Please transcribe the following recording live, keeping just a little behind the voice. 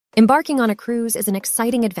Embarking on a cruise is an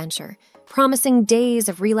exciting adventure, promising days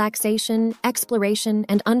of relaxation, exploration,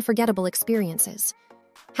 and unforgettable experiences.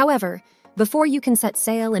 However, before you can set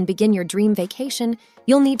sail and begin your dream vacation,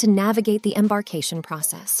 you'll need to navigate the embarkation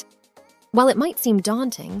process. While it might seem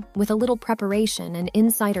daunting, with a little preparation and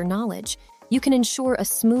insider knowledge, you can ensure a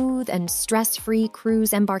smooth and stress-free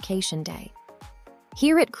cruise embarkation day.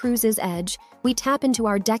 Here at Cruise's Edge, we tap into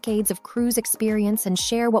our decades of cruise experience and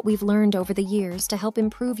share what we've learned over the years to help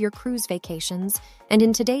improve your cruise vacations. And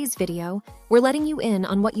in today's video, we're letting you in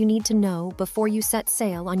on what you need to know before you set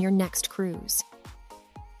sail on your next cruise.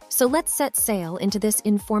 So let's set sail into this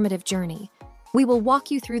informative journey. We will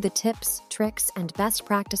walk you through the tips, tricks, and best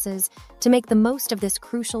practices to make the most of this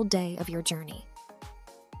crucial day of your journey.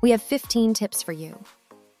 We have 15 tips for you.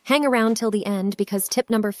 Hang around till the end because tip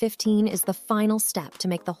number 15 is the final step to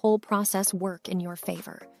make the whole process work in your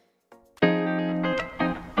favor.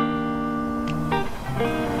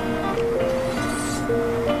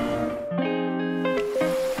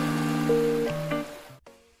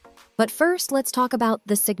 But first, let's talk about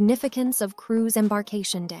the significance of Cruise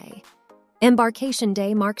Embarkation Day. Embarkation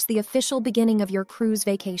Day marks the official beginning of your cruise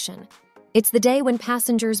vacation. It's the day when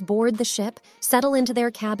passengers board the ship, settle into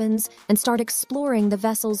their cabins, and start exploring the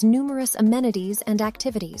vessel's numerous amenities and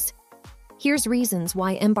activities. Here's reasons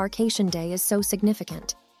why Embarkation Day is so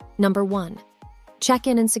significant. Number 1.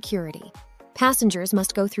 Check-in and security. Passengers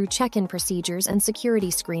must go through check-in procedures and security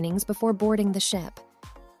screenings before boarding the ship.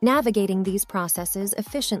 Navigating these processes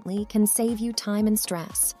efficiently can save you time and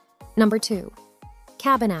stress. Number 2.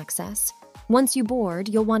 Cabin access. Once you board,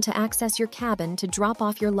 you'll want to access your cabin to drop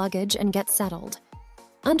off your luggage and get settled.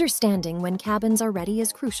 Understanding when cabins are ready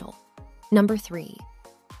is crucial. Number 3.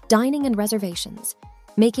 Dining and reservations.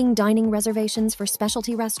 Making dining reservations for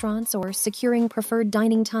specialty restaurants or securing preferred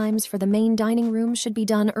dining times for the main dining room should be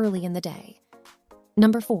done early in the day.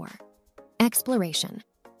 Number 4. Exploration.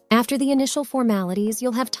 After the initial formalities,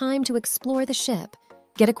 you'll have time to explore the ship,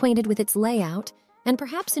 get acquainted with its layout, and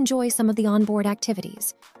perhaps enjoy some of the onboard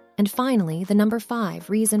activities. And finally, the number 5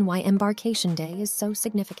 reason why Embarkation Day is so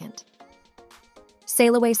significant.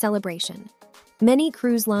 Sail-away celebration. Many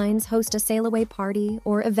cruise lines host a sail-away party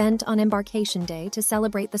or event on Embarkation Day to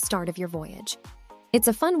celebrate the start of your voyage. It's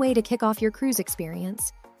a fun way to kick off your cruise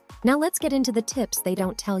experience. Now let's get into the tips they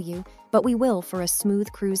don't tell you, but we will for a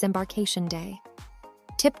smooth cruise Embarkation Day.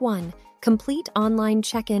 Tip 1. Complete online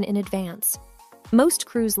check-in in advance. Most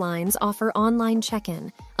cruise lines offer online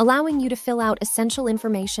check-in, allowing you to fill out essential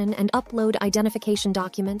information and upload identification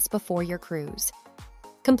documents before your cruise.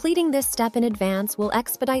 Completing this step in advance will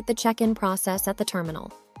expedite the check-in process at the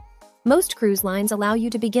terminal. Most cruise lines allow you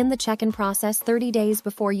to begin the check-in process 30 days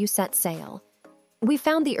before you set sail. We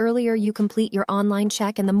found the earlier you complete your online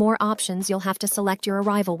check and the more options you'll have to select your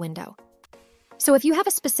arrival window. So if you have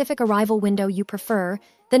a specific arrival window you prefer,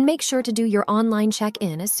 then make sure to do your online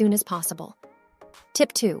check-in as soon as possible.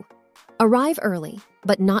 Tip 2. Arrive early,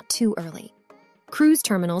 but not too early. Cruise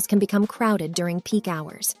terminals can become crowded during peak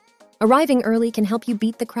hours. Arriving early can help you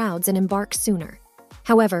beat the crowds and embark sooner.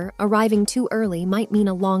 However, arriving too early might mean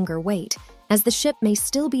a longer wait, as the ship may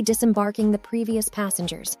still be disembarking the previous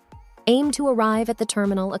passengers. Aim to arrive at the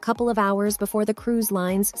terminal a couple of hours before the cruise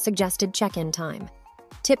line's suggested check-in time.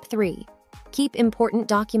 Tip 3. Keep important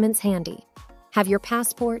documents handy. Have your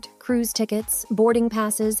passport, cruise tickets, boarding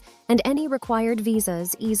passes, and any required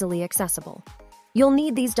visas easily accessible. You'll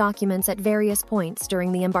need these documents at various points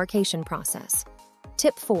during the embarkation process.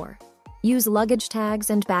 Tip 4. Use luggage tags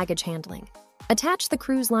and baggage handling. Attach the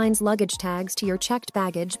cruise line's luggage tags to your checked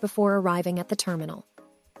baggage before arriving at the terminal.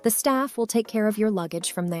 The staff will take care of your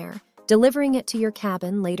luggage from there, delivering it to your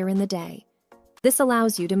cabin later in the day. This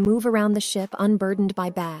allows you to move around the ship unburdened by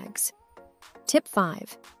bags. Tip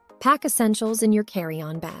 5. Pack essentials in your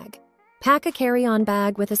carry-on bag. Pack a carry-on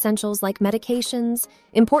bag with essentials like medications,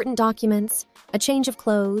 important documents, a change of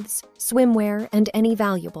clothes, swimwear, and any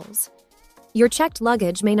valuables. Your checked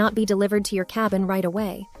luggage may not be delivered to your cabin right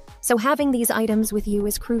away, so having these items with you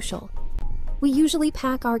is crucial. We usually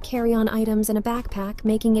pack our carry-on items in a backpack,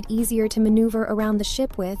 making it easier to maneuver around the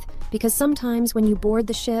ship with, because sometimes when you board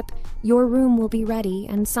the ship, your room will be ready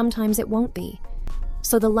and sometimes it won't be.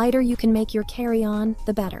 So the lighter you can make your carry-on,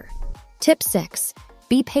 the better. Tip 6.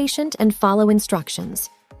 Be patient and follow instructions.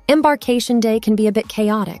 Embarkation Day can be a bit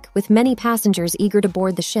chaotic, with many passengers eager to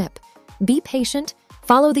board the ship. Be patient,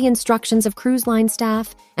 follow the instructions of cruise line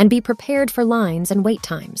staff, and be prepared for lines and wait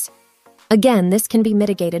times. Again, this can be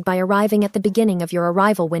mitigated by arriving at the beginning of your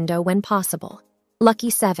arrival window when possible. Lucky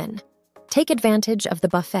 7. Take advantage of the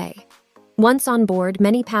buffet. Once on board,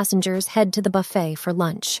 many passengers head to the buffet for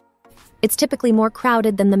lunch. It's typically more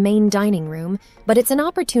crowded than the main dining room, but it's an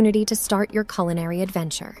opportunity to start your culinary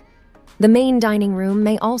adventure. The main dining room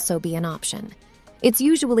may also be an option. It's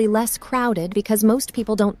usually less crowded because most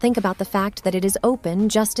people don't think about the fact that it is open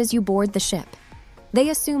just as you board the ship. They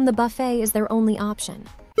assume the buffet is their only option.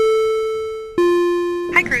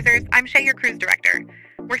 Hi cruisers, I'm Shay, your cruise director.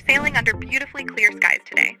 We're sailing under beautifully clear skies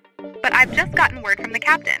today. But I've just gotten word from the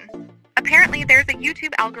captain. Apparently there's a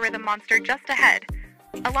YouTube algorithm monster just ahead.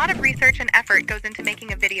 A lot of research and effort goes into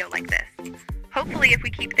making a video like this. Hopefully if we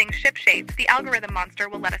keep things ship-shape, the algorithm monster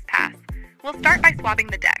will let us pass. We'll start by swabbing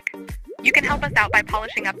the deck. You can help us out by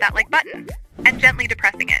polishing up that like button and gently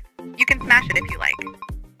depressing it. You can smash it if you like.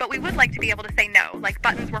 But we would like to be able to say no, like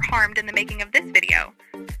buttons were harmed in the making of this video.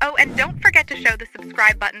 Oh, and don't forget to show the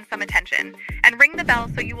subscribe button some attention and ring the bell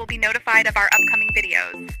so you will be notified of our upcoming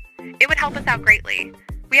videos. It would help us out greatly.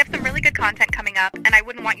 We have some really good content coming up and I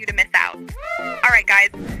wouldn't want you to miss out. Alright guys,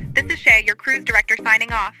 this is Shay, your cruise director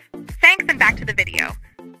signing off. Thanks and back to the video.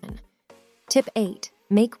 Tip 8.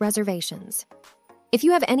 Make reservations. If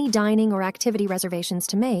you have any dining or activity reservations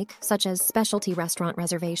to make, such as specialty restaurant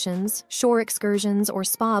reservations, shore excursions, or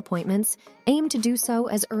spa appointments, aim to do so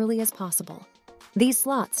as early as possible. These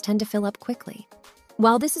slots tend to fill up quickly.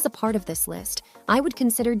 While this is a part of this list, I would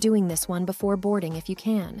consider doing this one before boarding if you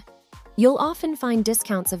can. You'll often find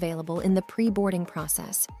discounts available in the pre-boarding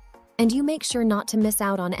process, and you make sure not to miss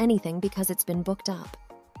out on anything because it's been booked up.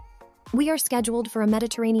 We are scheduled for a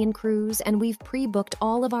Mediterranean cruise and we've pre-booked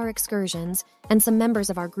all of our excursions, and some members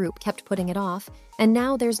of our group kept putting it off, and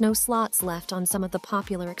now there's no slots left on some of the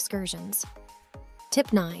popular excursions.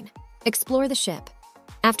 Tip 9. Explore the ship.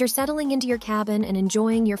 After settling into your cabin and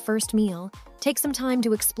enjoying your first meal, take some time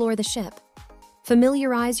to explore the ship.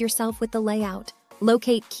 Familiarize yourself with the layout,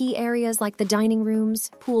 locate key areas like the dining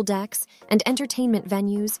rooms, pool decks, and entertainment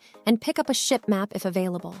venues, and pick up a ship map if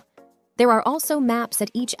available. There are also maps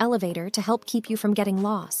at each elevator to help keep you from getting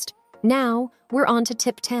lost. Now, we're on to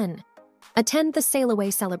tip 10. Attend the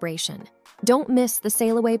sail-away celebration. Don't miss the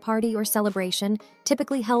sail-away party or celebration,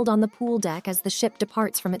 typically held on the pool deck as the ship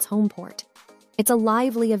departs from its home port. It's a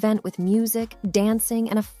lively event with music, dancing,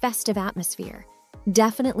 and a festive atmosphere.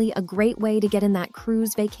 Definitely a great way to get in that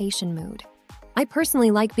cruise vacation mood. I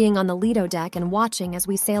personally like being on the Lido deck and watching as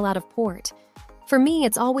we sail out of port. For me,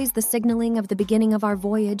 it's always the signaling of the beginning of our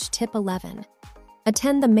voyage. Tip 11.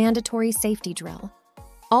 Attend the mandatory safety drill.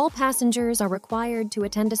 All passengers are required to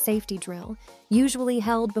attend a safety drill, usually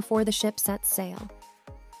held before the ship sets sail.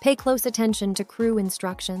 Pay close attention to crew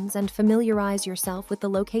instructions and familiarize yourself with the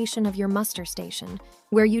location of your muster station,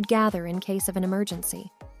 where you'd gather in case of an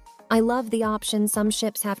emergency. I love the option some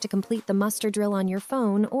ships have to complete the muster drill on your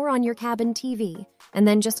phone or on your cabin TV, and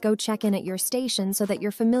then just go check in at your station so that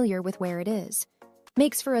you're familiar with where it is.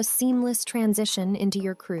 Makes for a seamless transition into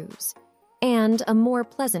your cruise, and a more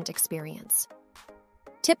pleasant experience.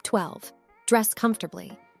 Tip 12. Dress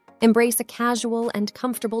comfortably. Embrace a casual and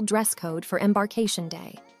comfortable dress code for Embarkation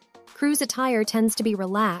Day. Cruise attire tends to be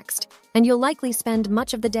relaxed, and you'll likely spend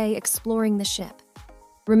much of the day exploring the ship.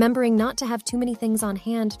 Remembering not to have too many things on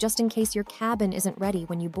hand just in case your cabin isn't ready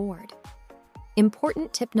when you board.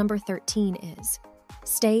 Important tip number 13 is,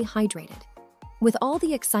 stay hydrated. With all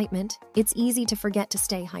the excitement, it's easy to forget to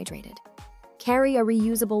stay hydrated. Carry a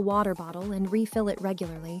reusable water bottle and refill it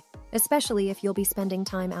regularly, especially if you'll be spending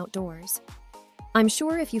time outdoors. I'm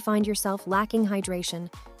sure if you find yourself lacking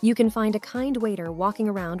hydration, you can find a kind waiter walking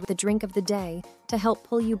around with a drink of the day to help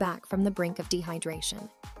pull you back from the brink of dehydration.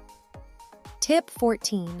 Tip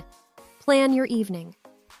 14. Plan your evening.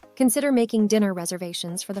 Consider making dinner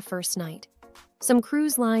reservations for the first night. Some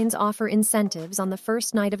cruise lines offer incentives on the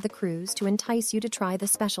first night of the cruise to entice you to try the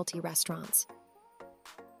specialty restaurants.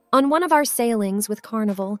 On one of our sailings with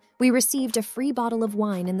Carnival, we received a free bottle of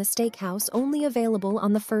wine in the steakhouse only available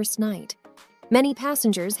on the first night. Many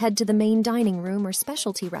passengers head to the main dining room or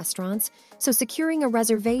specialty restaurants, so securing a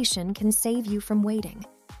reservation can save you from waiting.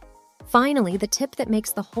 Finally, the tip that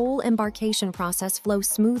makes the whole embarkation process flow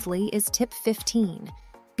smoothly is tip 15.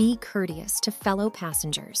 Be courteous to fellow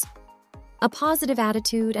passengers. A positive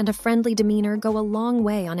attitude and a friendly demeanor go a long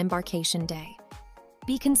way on Embarkation Day.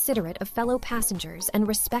 Be considerate of fellow passengers and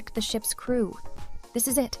respect the ship's crew. This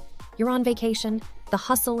is it. You're on vacation. The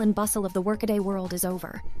hustle and bustle of the workaday world is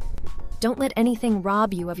over. Don't let anything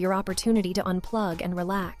rob you of your opportunity to unplug and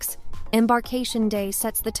relax. Embarkation Day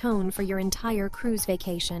sets the tone for your entire cruise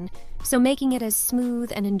vacation, so making it as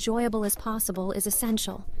smooth and enjoyable as possible is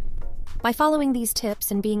essential. By following these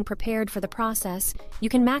tips and being prepared for the process, you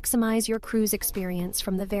can maximize your cruise experience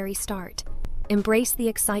from the very start. Embrace the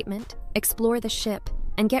excitement, explore the ship,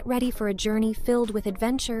 and get ready for a journey filled with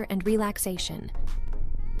adventure and relaxation.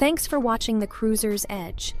 Thanks for watching The Cruiser's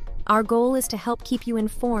Edge. Our goal is to help keep you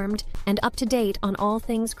informed and up to date on all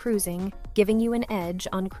things cruising, giving you an edge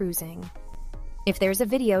on cruising. If there's a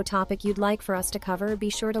video topic you'd like for us to cover, be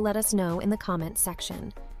sure to let us know in the comments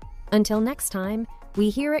section. Until next time, we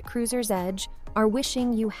here at Cruiser's Edge are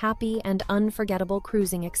wishing you happy and unforgettable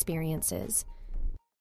cruising experiences.